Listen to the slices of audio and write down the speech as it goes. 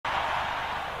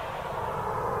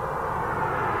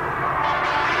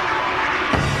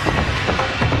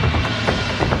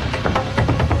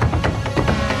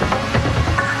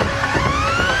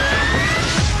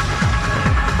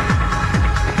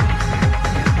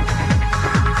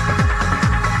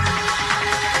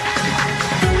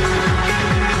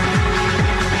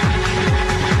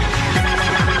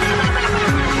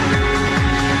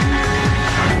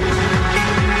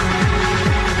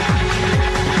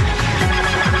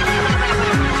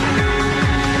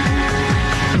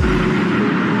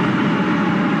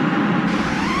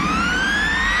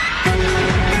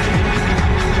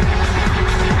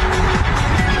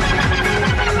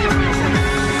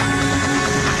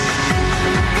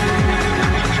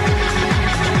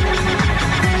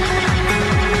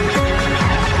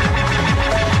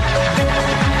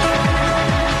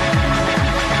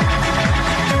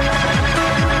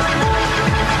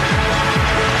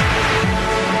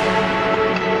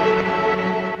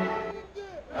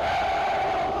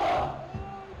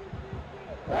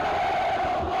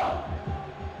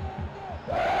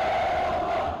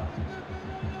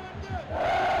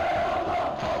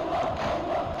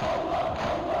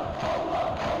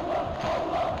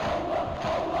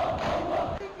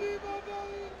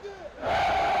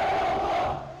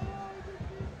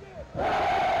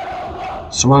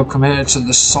So welcome here to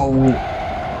the Seoul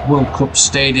World Cup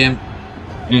Stadium.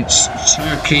 It's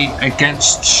Turkey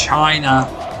against China.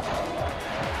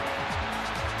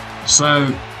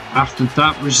 So after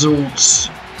that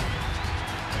results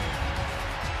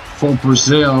for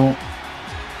Brazil,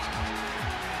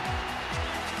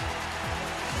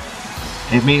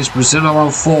 it means Brazil are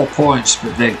on 4 points,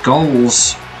 but their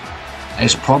goals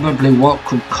is probably what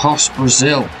could cost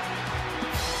Brazil.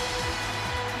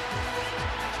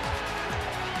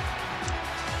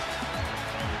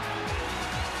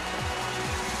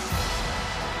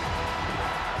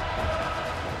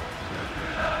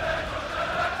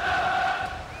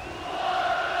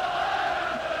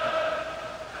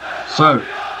 So,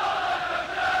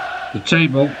 the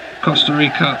table, Costa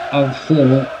Rica on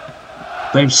 4.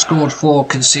 They've scored 4,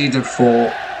 conceded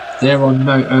 4. They're on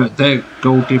no. Their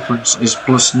goal difference is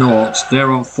 +0. They're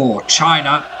on 4.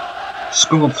 China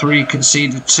scored 3,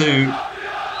 conceded 2.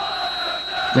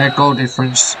 Their goal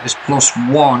difference is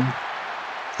 +1.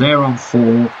 They're on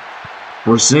 4.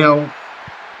 Brazil,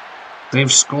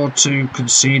 they've scored 2,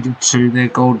 conceded 2. Their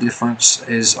goal difference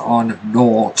is on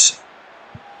 0.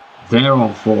 They're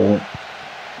on 4.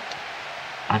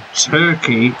 And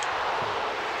Turkey,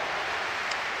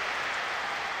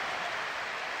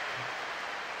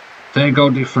 their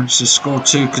goal difference is scored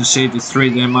 2, conceded 3.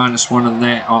 They're -1, and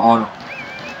they are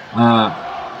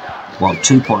on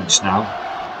 2 points now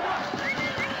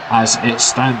as it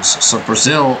stands. So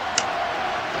Brazil,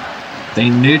 they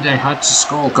knew they had to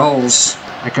score goals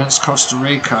against Costa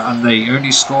Rica, and they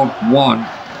only scored 1.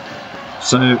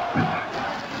 So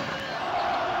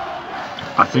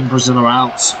I think Brazil are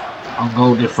out on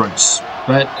goal difference,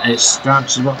 but it's down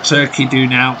to what Turkey do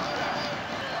now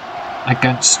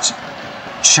against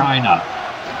China.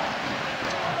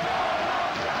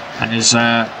 And is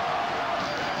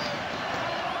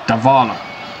Davala.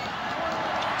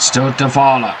 Still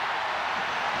Davala.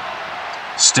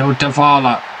 Still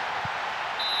Davala.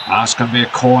 That's going to be a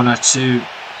corner to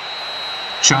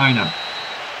China.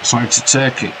 Sorry, to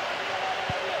Turkey.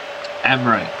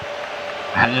 Emre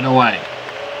headed away.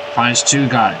 Finds 2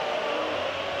 guy.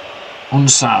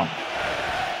 Unsal.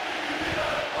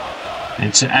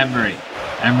 Into Emery.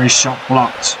 Emery's shot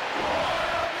blocked.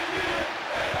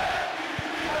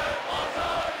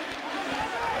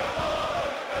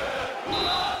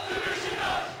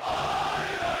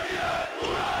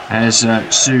 There's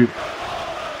Su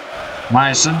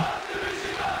Myerson.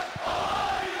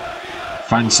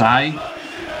 Fansai.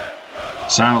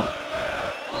 So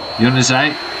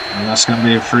Yunizay. And that's going to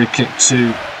be a free kick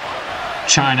to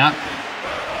China.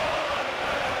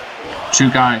 2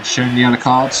 guys showing the yellow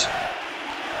cards.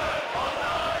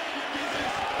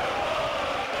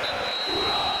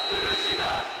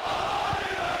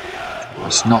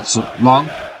 It's not so long.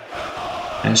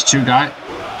 There's 2 guys.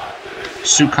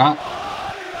 Suka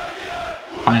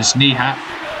finds Nihat.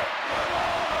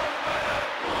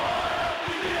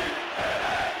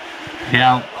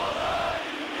 Here.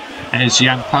 There's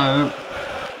Yang Po.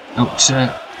 Up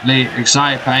to Lee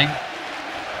Exaipen.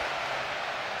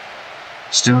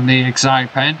 Still Lee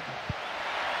Exaipen.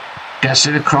 Gets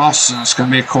it across, and it's going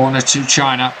to be a corner to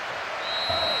China.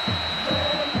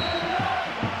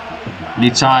 Li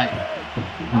Tai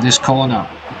with this corner.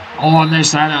 Oh, and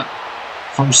there's that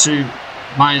from Su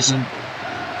Myerson.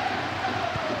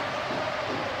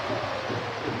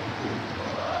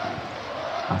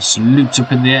 That's looped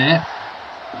up in the air.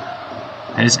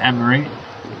 There's Emery.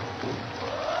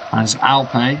 There's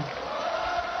Alpe.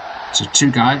 So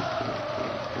 2 guy.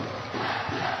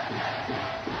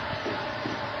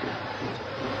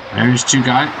 There is 2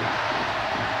 guy.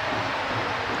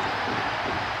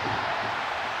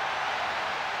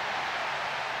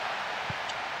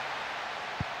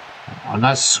 And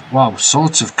that's, well,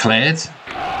 sort of cleared.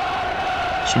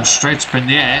 So straight up in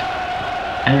the air.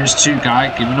 Here is 2 guy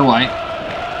giving away.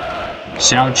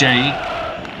 Xiao Jie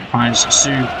finds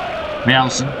Su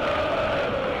Mielsen.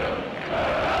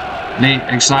 Lee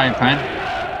Exaipen.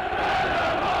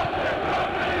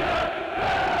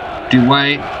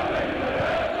 Duway.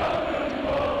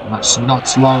 That's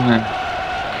not long, and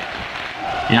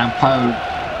Yang Po.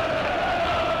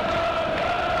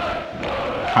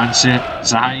 Fancy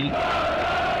Zahai.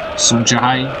 Sun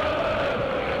Jahai.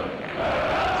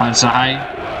 Finds Zahai.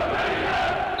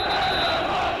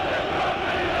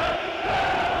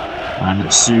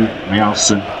 And Su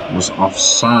Mielsen was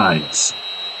offsides.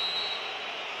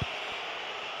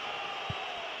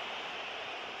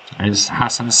 There's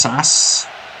Hassan Sass.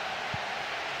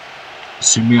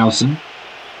 Su Mielsen.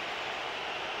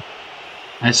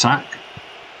 Esak.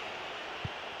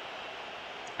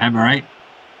 Emery.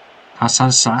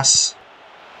 Hassan Sass.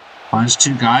 Finds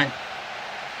 2 guy.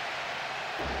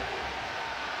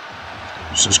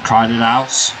 Just cried it out.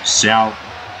 Seoul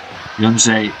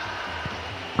Yunze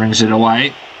brings it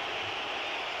away.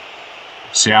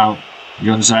 Seoul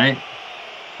Yunze.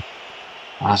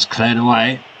 That's cleared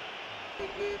away.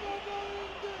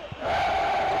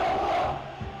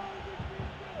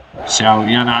 Seoul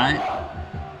Yanai.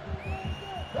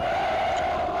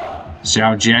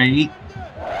 Seoul Jai.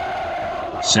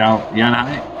 Seoul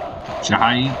Yanai.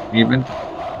 Jai even.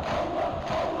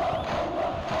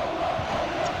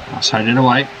 That's headed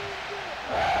away.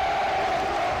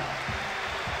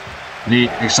 The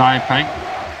Exciting.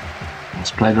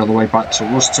 It's played all the way back to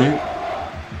us too.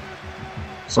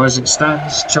 So as it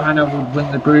stands, China would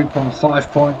win the group on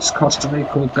 5 points. Costa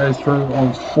Rica would go through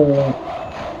on 4.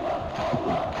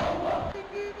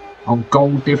 On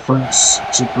goal difference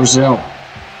to Brazil.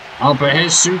 Oh, but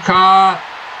here's Suka.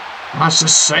 That's a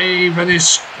save and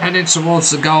he's heading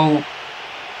towards the goal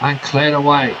and cleared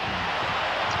away.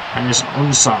 And it's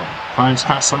Unsal finds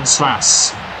Hassan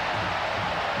Slass.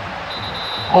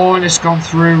 Oh, and it's gone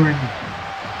through and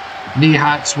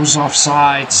Nihat was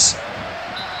offside.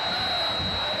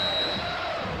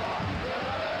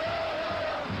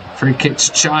 Free kick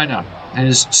to China.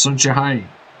 There's Sun Jihai.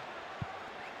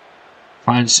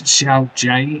 Finds Xiao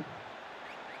Jie.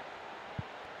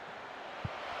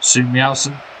 Su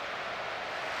Miaosen.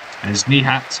 There's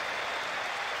Nihat.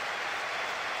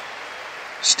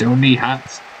 Still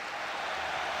Nihat.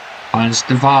 Finds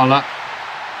Davala.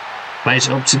 Plays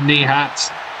it up to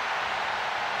Nihat.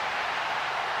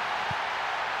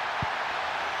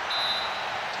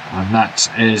 And that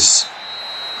is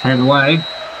cleared away.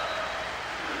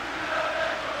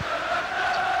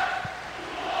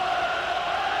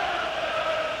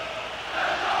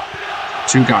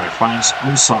 Two guy finds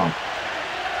Unsal.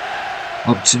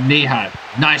 Up to Nihat.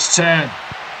 Nice turn.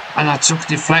 And that took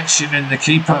deflection and the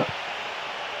keeper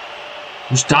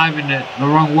was diving it the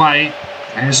wrong way.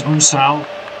 There's Unsal.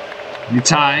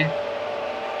 Litai.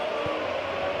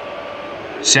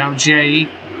 Xiao Jie.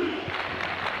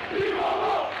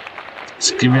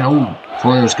 It's giving. Oh,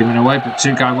 thought it was giving away, but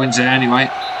two guy wins it anyway.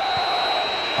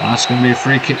 And that's going to be a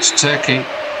free kick to Turkey.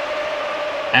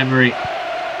 Emery.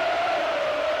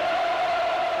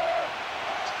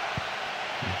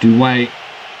 Douay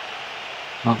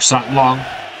knocks that long.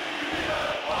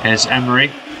 Here's Emery.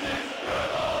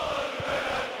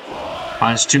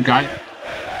 Finds two guy.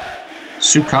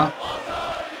 Suka.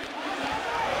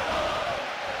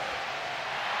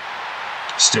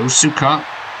 Still Suka.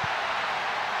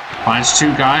 Finds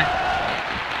two guy.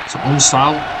 It's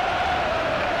Unsal.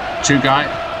 Two guy.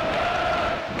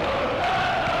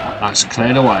 That's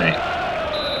cleared away.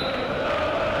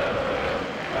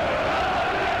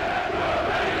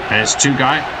 There's two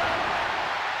guy.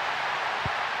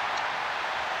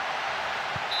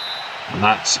 And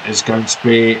that is going to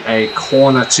be a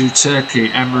corner to Turkey.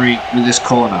 Emery with this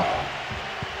corner.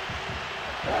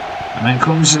 And then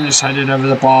comes and is headed over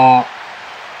the bar.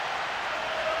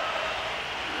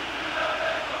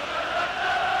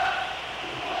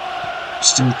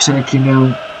 Still Turkey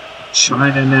now.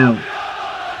 China now.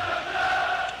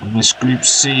 On this Group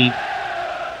C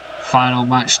final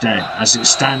match day. As it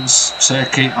stands,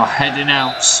 Turkey are heading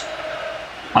out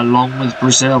along with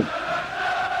Brazil.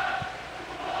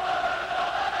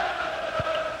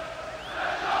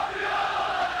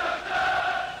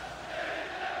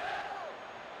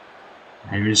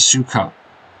 Here is Suka.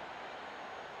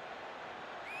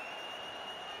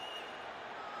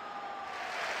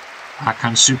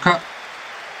 Hakan Suka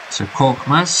to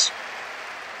Korkmaz.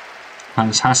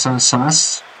 Finds Hassan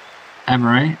Sass.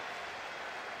 Emery.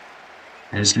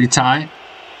 Here's Litai.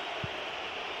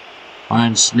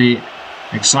 Finds Li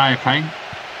Exciting.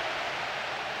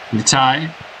 Litai.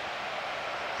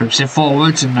 Flips it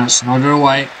forward and that's nodded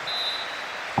away.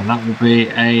 And that will be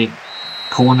a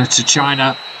corner to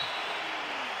China.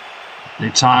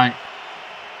 Litai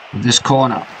with this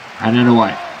corner. Headed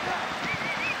away.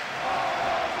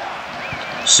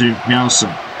 Su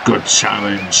Miaosen. Good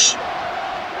challenge.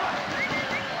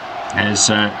 Here's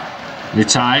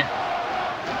Litai.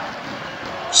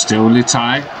 Still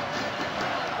Litai.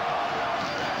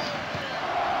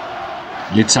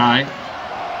 Litai.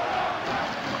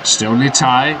 Still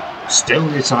Litai. Still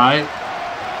Litai.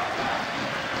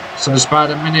 So it's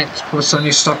about a minute plus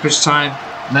any stoppage time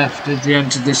left at the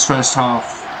end of this first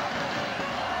half.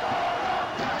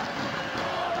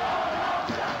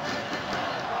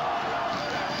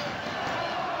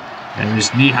 There is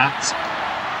Nihat.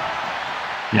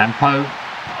 Yampo.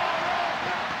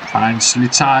 Finds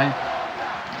Litai.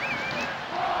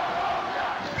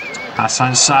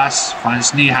 Hassan Sass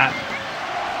finds Nihat.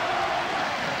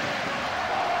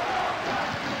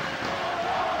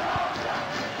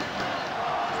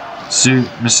 Su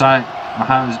Masai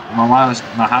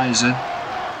Mahaisen.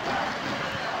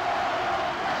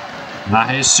 Now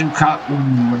here's Suka. Ooh,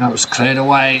 and that was cleared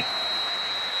away.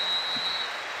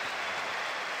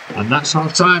 And that's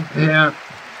half time here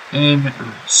in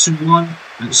Suwon.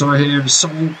 Sorry, here in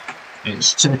Seoul.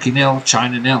 It's Turkey 0,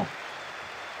 China 0.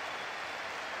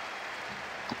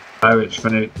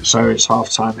 So it's half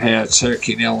time here.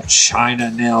 Turkey 0,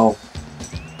 China 0.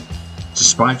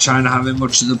 Despite China having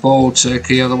much of the ball,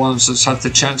 Turkey are the ones that's had the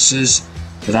chances.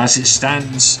 But as it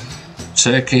stands,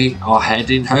 Turkey are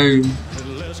heading home.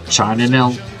 China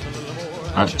 0.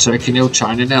 Turkey 0,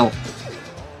 China 0.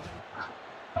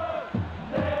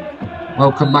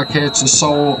 Welcome back here to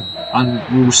Seoul, and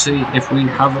we'll see if we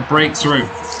have a breakthrough.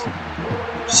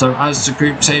 So as the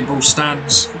group table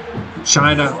stands,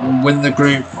 China will win the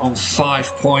group on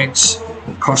 5 points.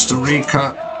 Costa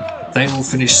Rica, they will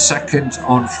finish second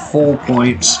on 4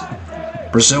 points.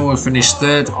 Brazil will finish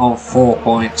third on 4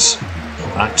 points.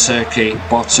 And Turkey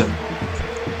bottom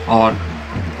on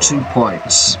 2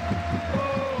 points.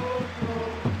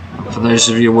 For those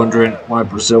of you wondering why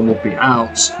Brazil will be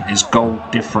out, is goal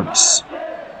difference.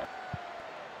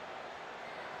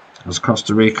 As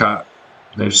Costa Rica,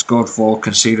 they've scored 4,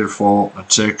 conceded 4, and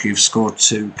Turkey have scored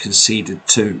 2, conceded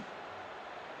 2.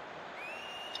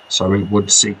 So we would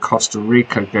see Costa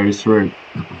Rica go through.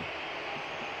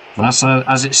 That's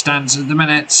as it stands at the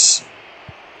minutes.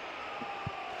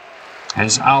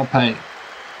 Here's Alpe,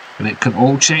 and it can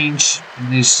all change in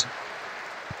these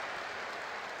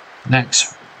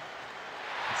next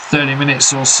 30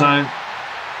 minutes or so.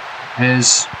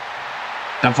 Here's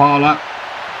Davala,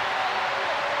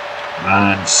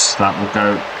 and that will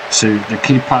go to the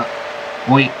keeper,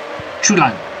 Oi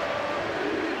Chulan.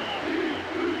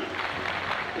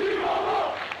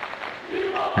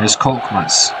 Here's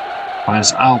Kolkmaz,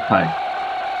 finds Alpe,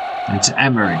 into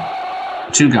Emery,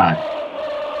 2 guy,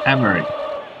 Emery,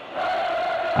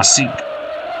 Asik,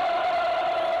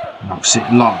 knocks it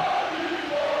long.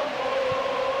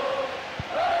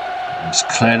 It's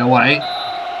cleared away.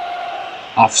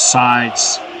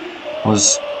 Offsides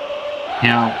was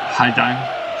Yao Haidong.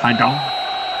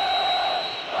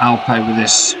 Alpe with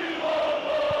this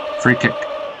free kick.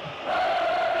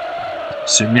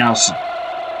 Sumiaosen.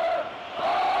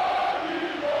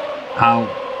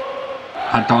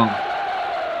 Haidong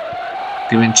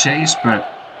giving chase, but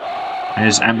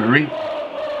here's Emery.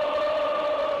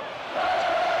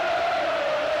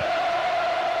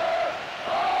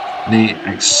 The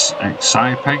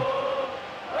exciting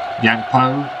Yang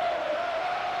Po.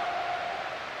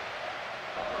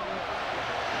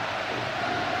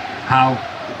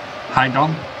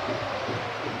 Haidong.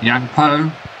 Yang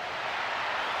Po.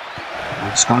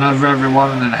 It's gone over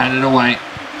everyone and then headed away.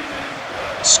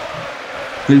 It's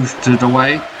boosted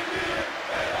away.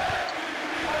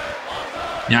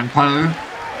 Yang Po.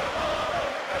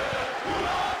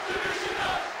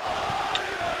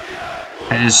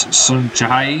 Here's Sun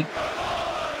Jahai.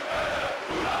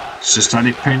 It's just had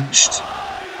it pinched.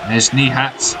 There's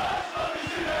Nihat.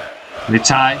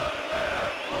 Litai.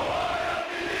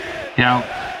 Yao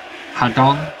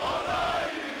Hadong.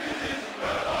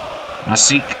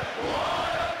 Asik.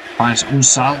 Finds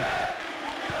Unsal.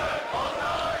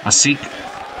 Asik.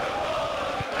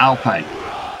 Alpe.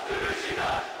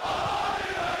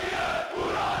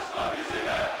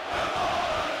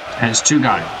 Here's 2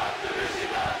 guy.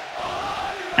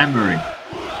 Emery.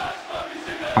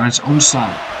 Finds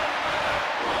Unsal.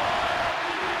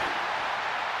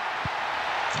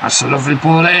 That's a lovely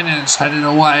ball in, and it's headed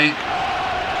away.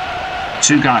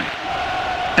 2 guy.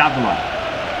 Dabbler.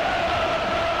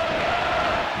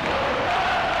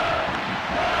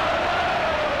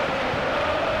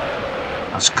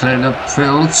 That's cleared up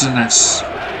fields, and it's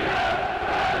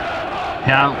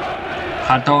Yao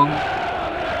Hadong.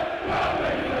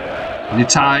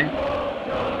 Litai.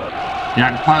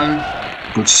 Yang Po.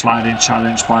 Good sliding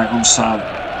challenge by Unsal.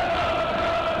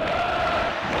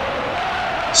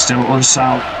 Still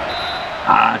Unsal.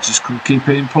 Just couldn't keep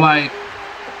it in play.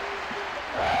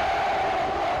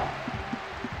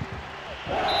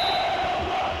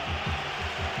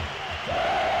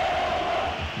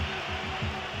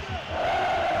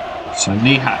 So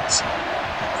Nihat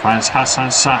finds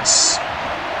Hassan Sass.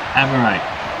 Emery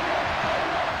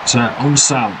to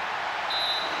Unsal.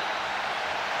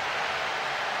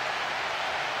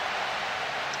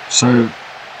 So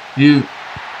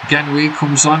Genui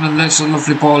comes on and lets a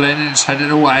lovely ball in, and it's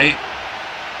headed away.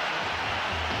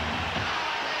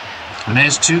 And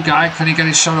there's 2 guy. Can he get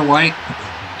his shot away?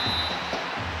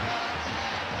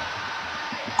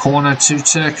 Corner to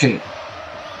Turkey.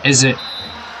 Is it?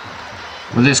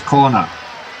 With this corner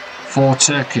for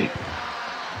Turkey.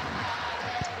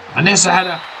 And there's a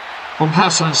header from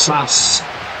Hassan Sass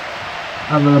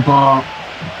over the bar.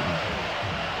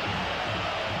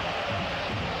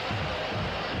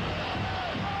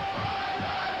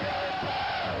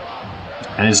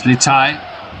 There's Litai,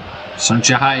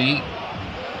 Sanjahai.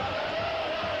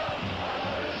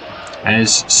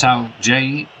 There's Sao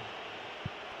Jai.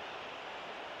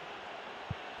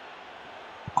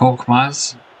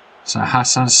 Korkmaz. So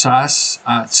Hassan Sass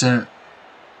at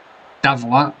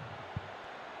Davla.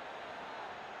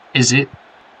 Is it?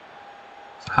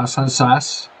 Hassan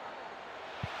Sass.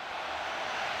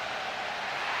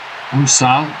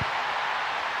 Unsal.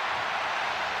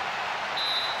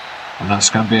 And that's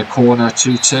going to be a corner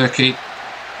to Turkey.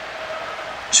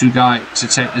 Tugay to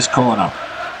take this corner.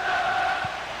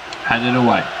 Headed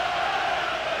away.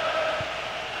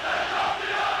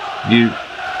 New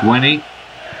Gwenny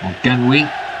or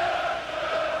Genwi.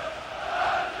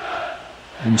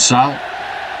 Unsal.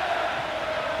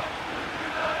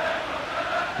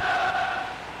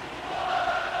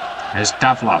 There's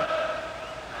Davla.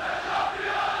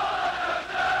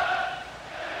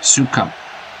 Suka.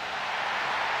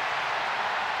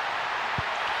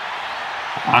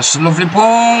 That's a lovely ball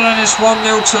and it's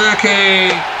 1-0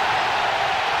 Turkey.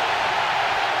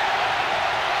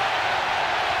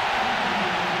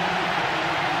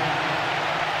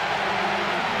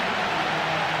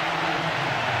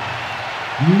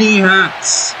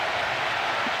 Nihat.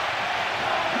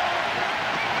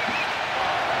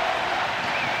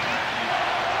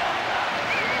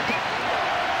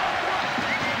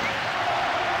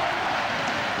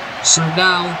 So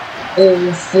now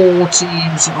all 4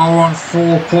 teams are on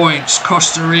 4 points.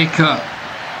 Costa Rica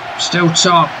still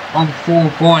top on 4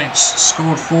 points.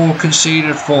 Scored 4,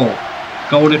 conceded 4.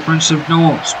 Goal difference of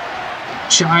 0.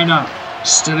 China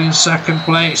still in second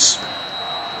place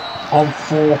on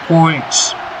 4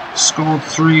 points. Scored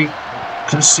 3,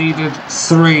 conceded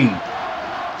 3.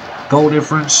 Goal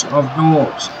difference of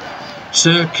 0.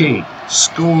 Turkey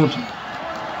scored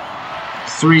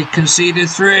 3, conceded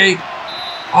 3.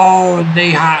 Oh,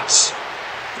 Nihat.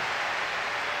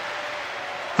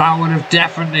 That would have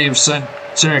definitely have sent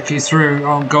Turkey through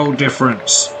on goal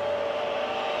difference.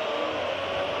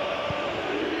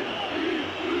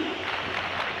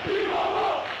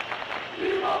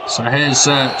 So here's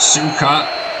Suka.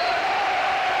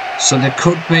 So there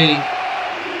could be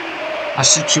a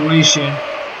situation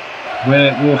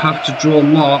where we'll have to draw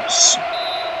lots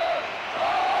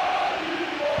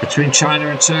between China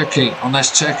and Turkey,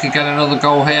 unless Turkey get another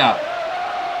goal here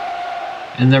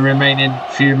in the remaining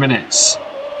few minutes.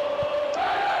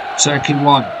 Turkey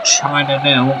 1, China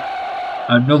 0.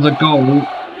 Another goal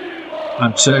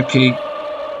and Turkey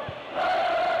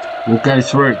will go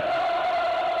through.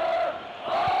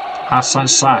 Hassan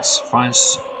Sass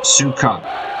finds Suka.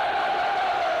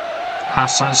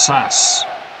 Hassan Sass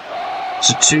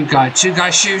to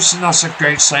Tugay shoots and that's a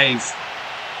great save.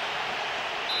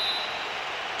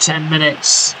 10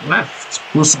 minutes left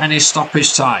plus any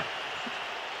stoppage time.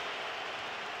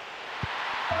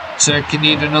 Turkey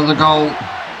need another goal.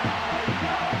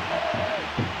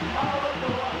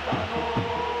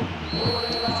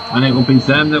 And it will be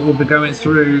them that will be going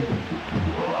through,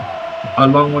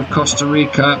 along with Costa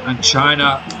Rica, and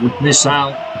China would miss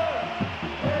out.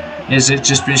 Is it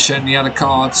just been shown the other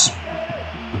cards?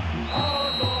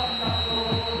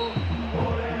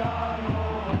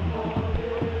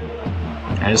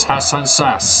 There's Hassan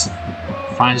Sass,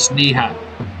 finds Nihat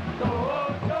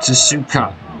to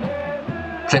Suka,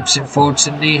 clips it forward to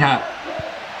Nihat.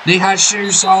 Nihat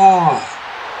shoots, oh!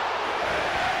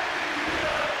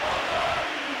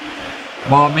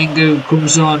 Marmingu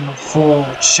comes on for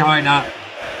China.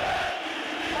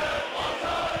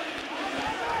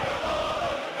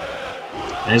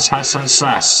 There's Hassan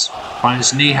Sass,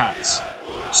 finds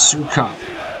Nihat, Suka.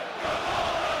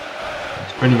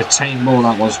 Bit of a tame ball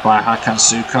that was by Hakan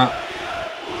Suka.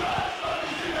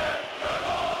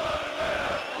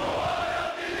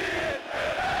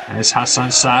 There's Hassan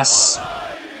Sass.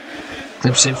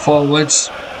 Clips it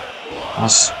forwards.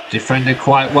 That's defended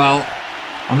quite well.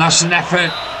 And that's an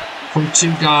effort from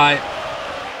Tugay.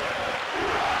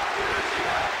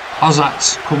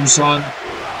 Ozat comes on.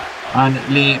 And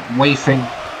Li Weifeng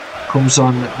comes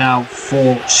on now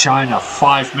for China.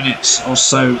 5 minutes or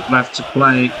so left to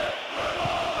play.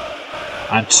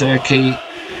 And Turkey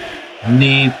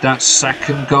need that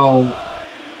second goal.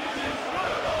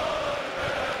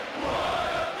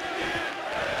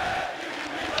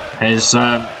 Here's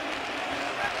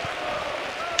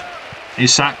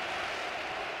Isak.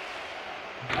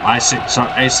 Isaac.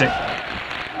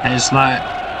 Here's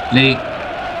Li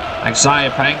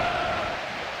Xiaopeng.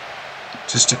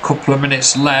 Just a couple of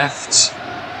minutes left.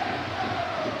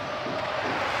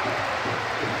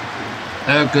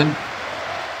 Ergun.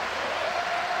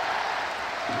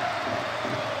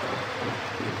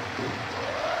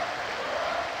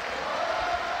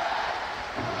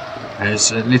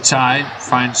 There's Litai,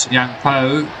 finds Yang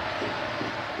Po.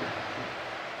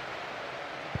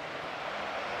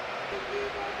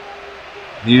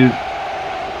 Yu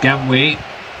Gamwi.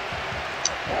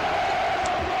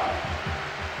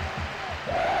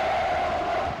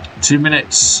 Two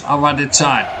minutes of added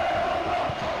time.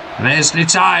 And there's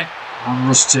Litai. And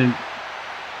Rustin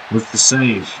with the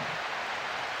save.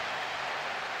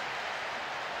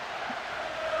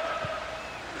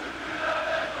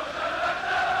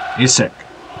 Isek.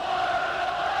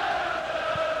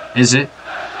 Is it?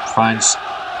 Finds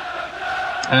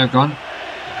Ergun.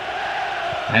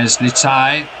 There's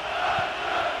Litai.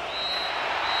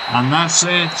 And that's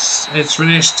it. It's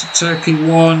finished. Turkey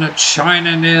 1,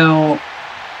 China 0.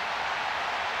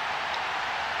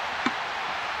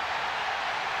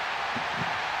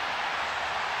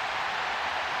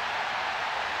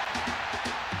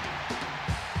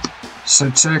 So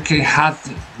Turkey had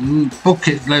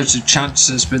bucket loads of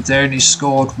chances, but they only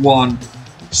scored 1.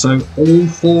 So all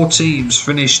 4 teams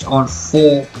finished on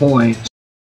 4 points.